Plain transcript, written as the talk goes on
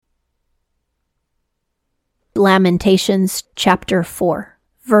Lamentations chapter 4,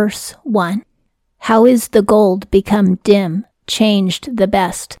 verse 1. How is the gold become dim, changed the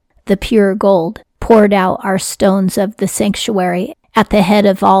best, the pure gold, poured out our stones of the sanctuary at the head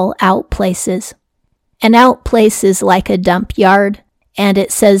of all out places. An out place is like a dump yard, and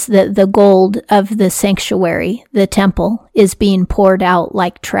it says that the gold of the sanctuary, the temple, is being poured out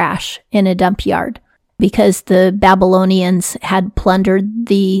like trash in a dump yard, because the Babylonians had plundered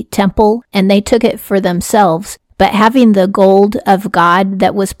the temple and they took it for themselves. But having the gold of God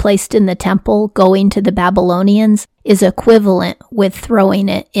that was placed in the temple going to the Babylonians is equivalent with throwing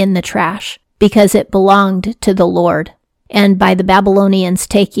it in the trash, because it belonged to the Lord. And by the Babylonians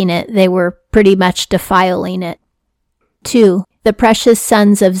taking it, they were pretty much defiling it. 2. The precious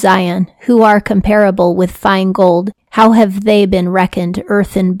sons of Zion, who are comparable with fine gold, how have they been reckoned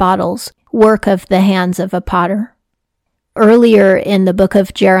earthen bottles, work of the hands of a potter? Earlier in the book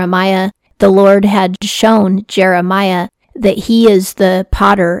of Jeremiah, the Lord had shown Jeremiah that he is the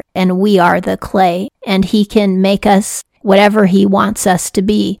potter and we are the clay, and he can make us whatever he wants us to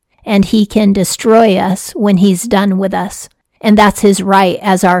be, and he can destroy us when he's done with us. And that's his right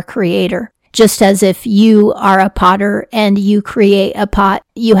as our creator. Just as if you are a potter and you create a pot,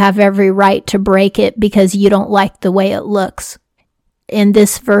 you have every right to break it because you don't like the way it looks. In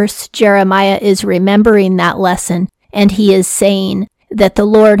this verse, Jeremiah is remembering that lesson, and he is saying that the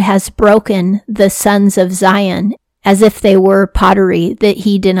Lord has broken the sons of Zion as if they were pottery that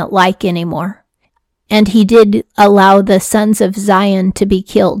he didn't like anymore. And he did allow the sons of Zion to be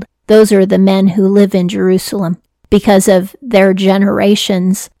killed. Those are the men who live in Jerusalem because of their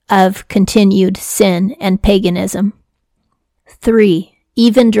generations of continued sin and paganism. 3.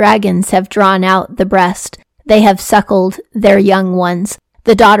 Even dragons have drawn out the breast. They have suckled their young ones.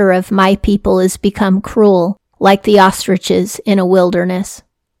 The daughter of my people is become cruel, like the ostriches in a wilderness.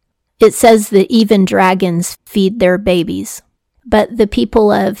 It says that even dragons feed their babies. But the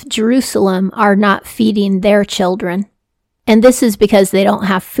people of Jerusalem are not feeding their children. And this is because they don't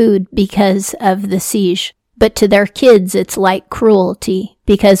have food because of the siege. But to their kids, it's like cruelty,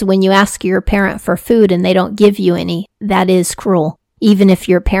 because when you ask your parent for food and they don't give you any, that is cruel. Even if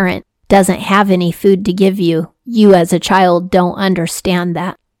your parent doesn't have any food to give you, you as a child don't understand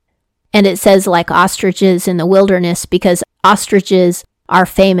that. And it says like ostriches in the wilderness, because ostriches are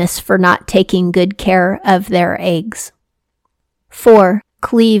famous for not taking good care of their eggs. 4.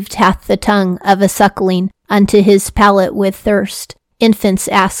 Cleaved hath the tongue of a suckling unto his palate with thirst. Infants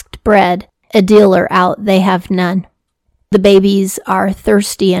asked bread. A dealer out, they have none. The babies are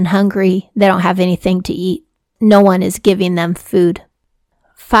thirsty and hungry. They don't have anything to eat. No one is giving them food.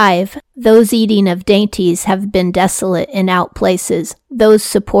 5. Those eating of dainties have been desolate in out places. Those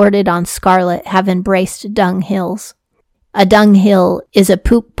supported on scarlet have embraced dunghills. A dunghill is a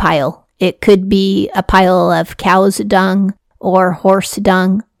poop pile. It could be a pile of cow's dung or horse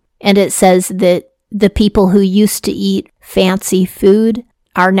dung. And it says that the people who used to eat fancy food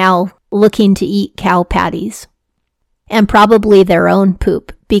are now looking to eat cow patties, and probably their own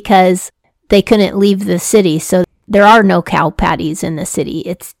poop, because they couldn't leave the city, so there are no cow patties in the city.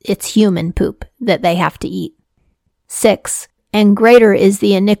 It's human poop that they have to eat. 6. And greater is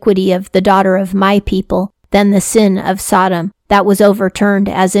the iniquity of the daughter of my people than the sin of Sodom, that was overturned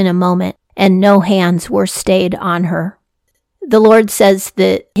as in a moment, and no hands were stayed on her. The Lord says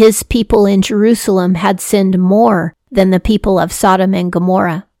that his people in Jerusalem had sinned more than the people of Sodom and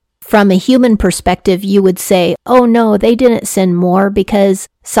Gomorrah. From a human perspective, you would say, oh no, they didn't sin more because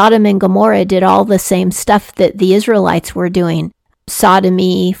Sodom and Gomorrah did all the same stuff that the Israelites were doing.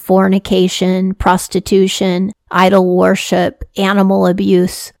 Sodomy, fornication, prostitution, idol worship, animal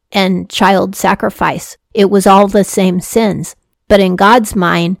abuse, and child sacrifice. It was all the same sins. But in God's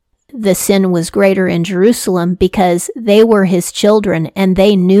mind, the sin was greater in Jerusalem because they were his children and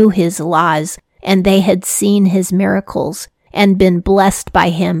they knew his laws and they had seen his miracles and been blessed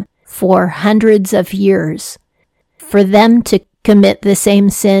by him for hundreds of years. For them to commit the same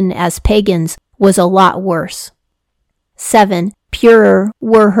sin as pagans was a lot worse. 7. Purer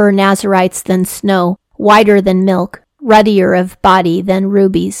were her Nazarites than snow, whiter than milk, ruddier of body than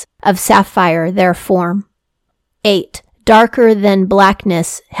rubies, of sapphire their form. 8. Darker than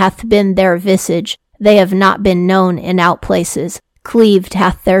blackness hath been their visage, they have not been known in out places. Cleaved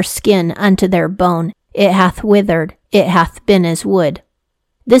hath their skin unto their bone, it hath withered, it hath been as wood.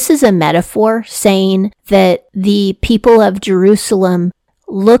 This is a metaphor saying that the people of Jerusalem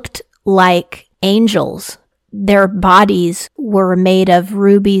looked like angels. Their bodies were made of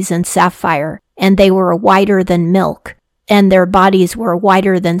rubies and sapphire, and they were whiter than milk, and their bodies were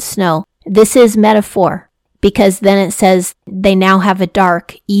whiter than snow. This is metaphor, because then it says they now have a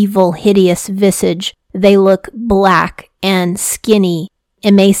dark, evil, hideous visage, They look black and skinny,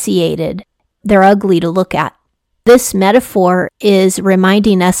 emaciated. They're ugly to look at. This metaphor is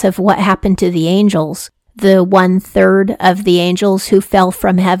reminding us of what happened to the angels, the 1/3 of the angels who fell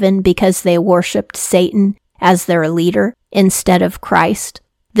from heaven because they worshipped Satan as their leader instead of Christ.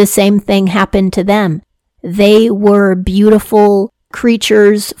 The same thing happened to them. They were beautiful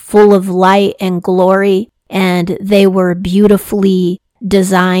creatures full of light and glory, and they were beautifully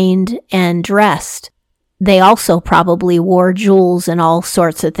designed and dressed. They also probably wore jewels and all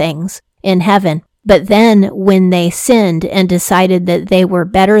sorts of things in heaven. But then when they sinned and decided that they were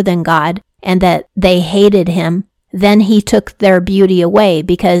better than God and that they hated him, then he took their beauty away,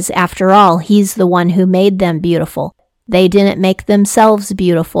 because after all, he's the one who made them beautiful. They didn't make themselves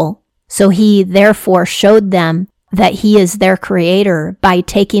beautiful. So he therefore showed them that he is their creator by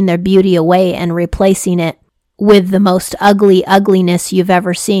taking their beauty away and replacing it with the most ugly ugliness you've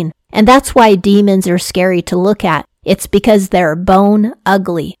ever seen. And that's why demons are scary to look at. It's because they're bone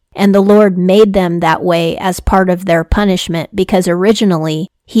ugly. And the Lord made them that way as part of their punishment, because originally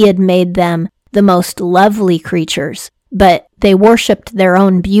he had made them the most lovely creatures, but they worshipped their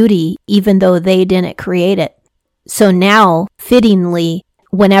own beauty even though they didn't create it. So now, fittingly,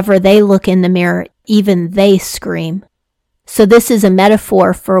 whenever they look in the mirror, even they scream. So this is a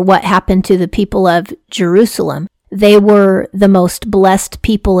metaphor for what happened to the people of Jerusalem. They were the most blessed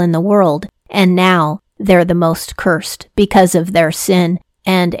people in the world, and now they're the most cursed because of their sin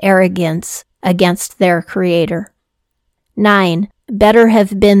and arrogance against their Creator. 9. Better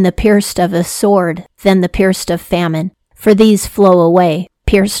have been the pierced of a sword than the pierced of famine, for these flow away,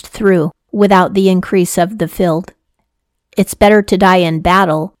 pierced through, without the increase of the field. It's better to die in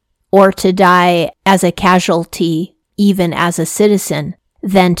battle, or to die as a casualty, even as a citizen,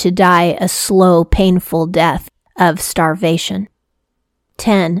 than to die a slow, painful death of starvation.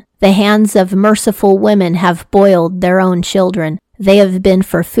 10. The hands of merciful women have boiled their own children. They have been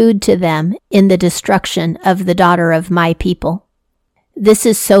for food to them in the destruction of the daughter of my people. This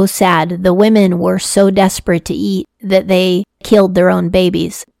is so sad. The women were so desperate to eat that they killed their own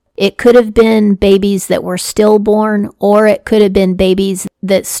babies. It could have been babies that were stillborn, or it could have been babies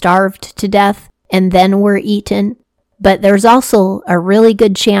that starved to death and then were eaten. But there's also a really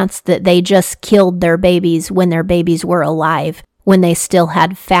good chance that they just killed their babies when their babies were alive, when they still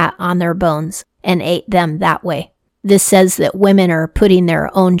had fat on their bones, and ate them that way. This says that women are putting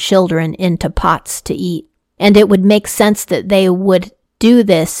their own children into pots to eat. And it would make sense that they would do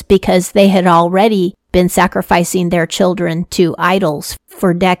this because they had already been sacrificing their children to idols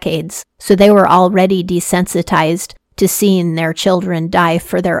for decades. So they were already desensitized to seeing their children die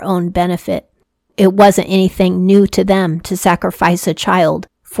for their own benefit. It wasn't anything new to them to sacrifice a child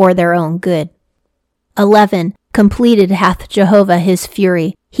for their own good. 11. Completed hath Jehovah his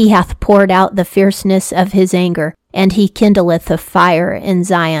fury. He hath poured out the fierceness of his anger, and he kindleth a fire in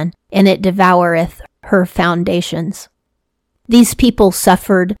Zion, and it devoureth her foundations. These people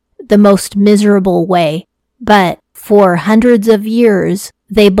suffered the most miserable way, but for hundreds of years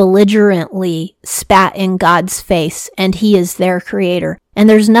they belligerently spat in God's face, and he is their creator. And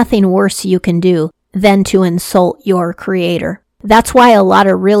there's nothing worse you can do than to insult your creator. That's why a lot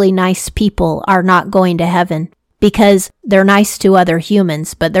of really nice people are not going to heaven, because they're nice to other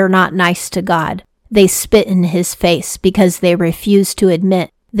humans, but they're not nice to God. They spit in his face because they refuse to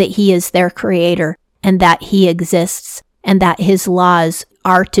admit that he is their creator, and that he exists, and that his laws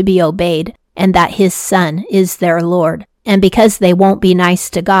are to be obeyed, and that his Son is their Lord. And because they won't be nice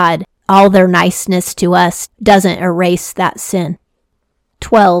to God, all their niceness to us doesn't erase that sin.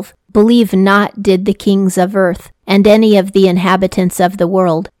 12. Believe not did the kings of earth, and any of the inhabitants of the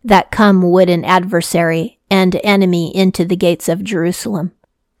world, that come would an adversary and enemy into the gates of Jerusalem.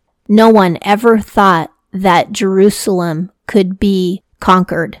 No one ever thought that Jerusalem could be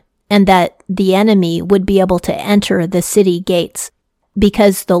conquered, and that the enemy would be able to enter the city gates,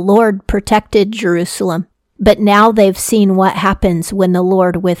 because the Lord protected Jerusalem. But now they've seen what happens when the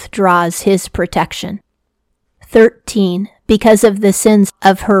Lord withdraws his protection. 13. Because of the sins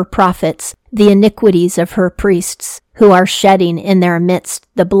of her prophets, the iniquities of her priests, who are shedding in their midst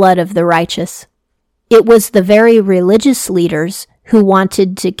the blood of the righteous. It was the very religious leaders who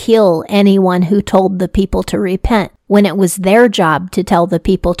wanted to kill anyone who told the people to repent, when it was their job to tell the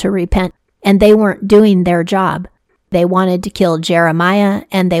people to repent, and they weren't doing their job. They wanted to kill Jeremiah,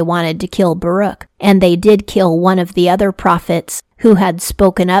 and they wanted to kill Baruch, and they did kill one of the other prophets who had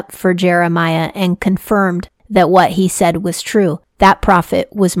spoken up for Jeremiah and confirmed that what he said was true. That prophet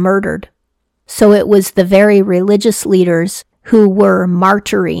was murdered. So it was the very religious leaders who were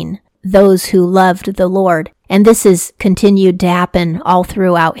martyring those who loved the Lord. And this has continued to happen all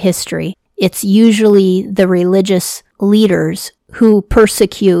throughout history. It's usually the religious leaders who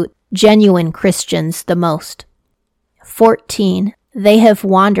persecute genuine Christians the most. 14. They have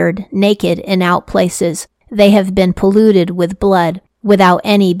wandered naked in out places. They have been polluted with blood, without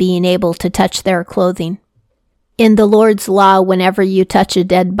any being able to touch their clothing. In the Lord's law, whenever you touch a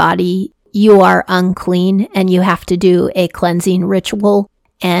dead body, you are unclean and you have to do a cleansing ritual,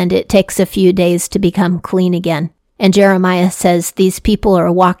 and it takes a few days to become clean again. And Jeremiah says these people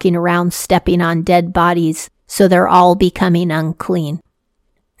are walking around stepping on dead bodies, so they're all becoming unclean.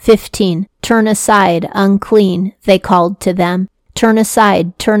 15. Turn aside, unclean, they called to them. Turn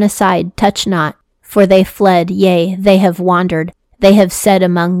aside, touch not. For they fled, yea, they have wandered. They have said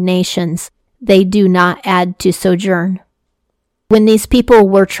among nations, they do not add to sojourn. When these people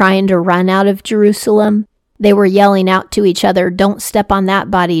were trying to run out of Jerusalem, they were yelling out to each other, don't step on that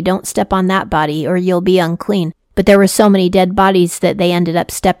body, don't step on that body, or you'll be unclean. But there were so many dead bodies that they ended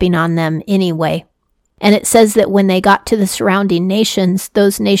up stepping on them anyway. And it says that when they got to the surrounding nations,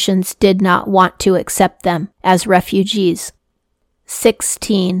 those nations did not want to accept them as refugees.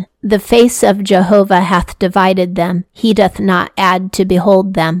 16. The face of Jehovah hath divided them. He doth not add to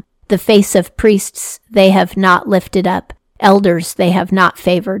behold them. The face of priests they have not lifted up. Elders they have not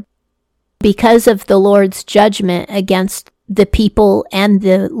favored. Because of the Lord's judgment against the people and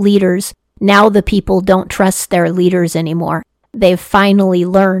the leaders, now the people don't trust their leaders anymore. They've finally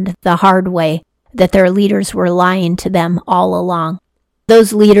learned the hard way that their leaders were lying to them all along.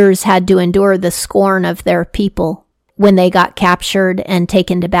 Those leaders had to endure the scorn of their people. When they got captured and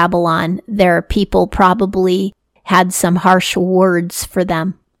taken to Babylon, their people probably had some harsh words for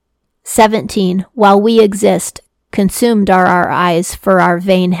them. 17. While we exist, consumed are our eyes for our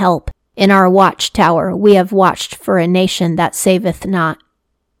vain help. In our watchtower we have watched for a nation that saveth not.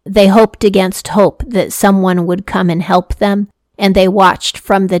 They hoped against hope that someone would come and help them, and they watched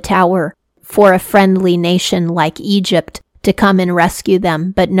from the tower for a friendly nation like Egypt to come and rescue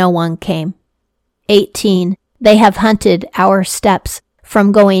them, but no one came. 18. They have hunted our steps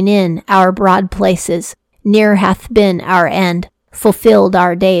from going in our broad places. Near hath been our end, fulfilled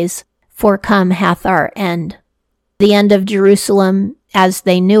our days, for come hath our end. The end of Jerusalem, as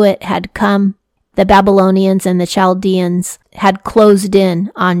they knew it, had come. The Babylonians and the Chaldeans had closed in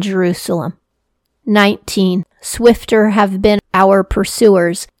on Jerusalem. 19. Swifter have been our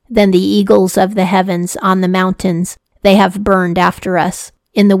pursuers than the eagles of the heavens on the mountains. They have burned after us.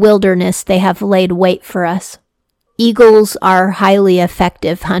 In the wilderness they have laid wait for us. Eagles are highly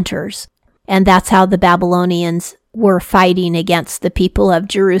effective hunters, and that's how the Babylonians were fighting against the people of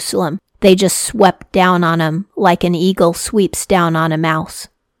Jerusalem. They just swept down on them like an eagle sweeps down on a mouse.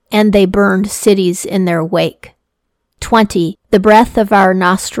 And they burned cities in their wake. 20. The breath of our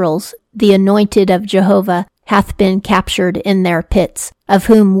nostrils, the anointed of Jehovah, hath been captured in their pits, of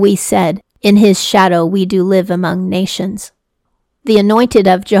whom we said, in his shadow we do live among nations. The anointed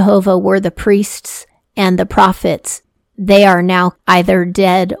of Jehovah were the priests and the prophets. They are now either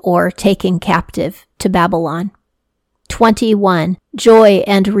dead or taken captive to Babylon. 21. Joy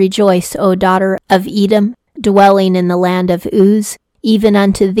and rejoice, O daughter of Edom, dwelling in the land of Uz. Even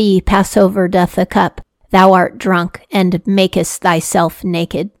unto thee Passover doth a cup. Thou art drunk, and makest thyself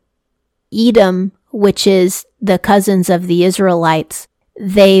naked. Edom, which is the cousins of the Israelites,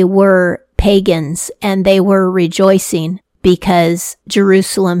 they were pagans, and they were rejoicing because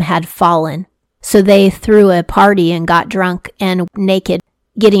Jerusalem had fallen. So they threw a party and got drunk and naked.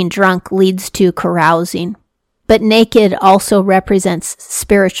 Getting drunk leads to carousing. But naked also represents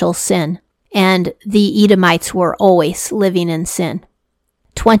spiritual sin, and the Edomites were always living in sin.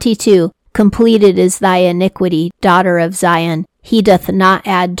 22. Completed is thy iniquity, daughter of Zion. He doth not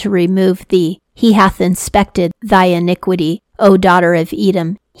add to remove thee. He hath inspected thy iniquity, O daughter of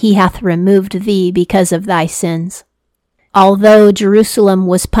Edom. He hath removed thee because of thy sins. Although Jerusalem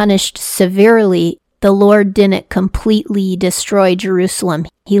was punished severely, the Lord didn't completely destroy Jerusalem.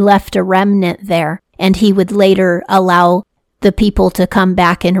 He left a remnant there, and he would later allow the people to come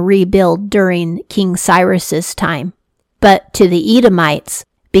back and rebuild during King Cyrus's time. But to the Edomites,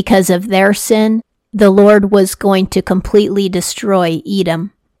 because of their sin, the Lord was going to completely destroy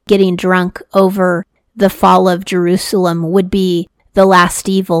Edom. Getting drunk over the fall of Jerusalem would be the last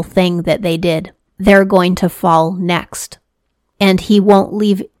evil thing that they did. They're going to fall next. And he won't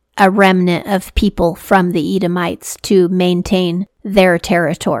leave a remnant of people from the Edomites to maintain their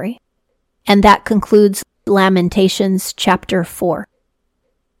territory. And that concludes Lamentations chapter 4.